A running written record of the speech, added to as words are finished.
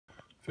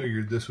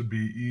Figured this would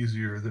be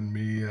easier than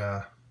me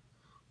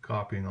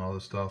copying all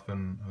this stuff,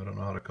 and I don't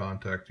know how to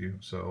contact you.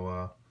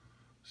 So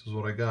this is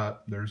what I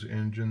got. There's the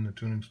engine, the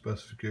tuning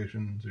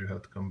specifications. You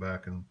have to come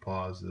back and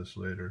pause this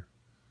later.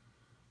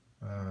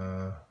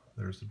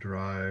 There's the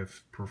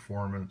drive,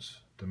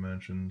 performance,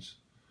 dimensions,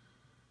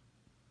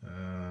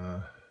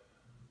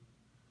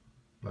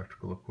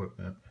 electrical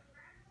equipment.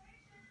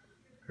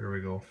 Here we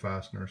go,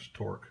 fasteners,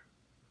 torque,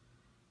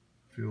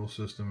 fuel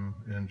system,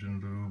 engine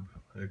lube,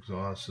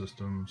 exhaust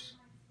systems,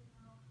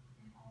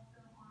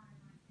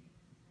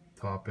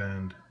 top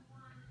end,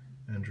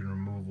 engine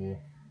removal.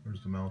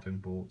 There's the mounting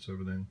bolts,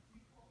 everything.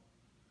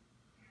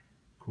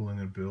 Cooling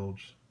and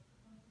bilge,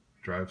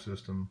 drive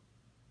system,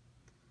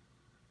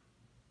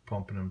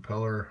 pump and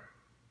impeller,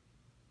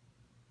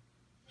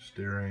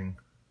 steering.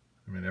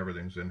 I mean,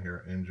 everything's in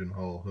here. Engine,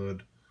 hull,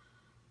 hood,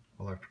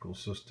 electrical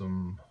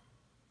system,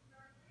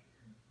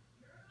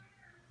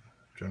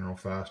 general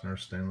fastener,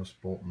 stainless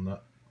bolt and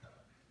nut.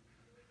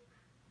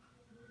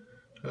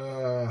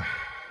 I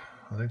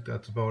think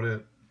that's about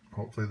it.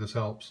 Hopefully this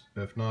helps.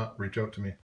 If not, reach out to me.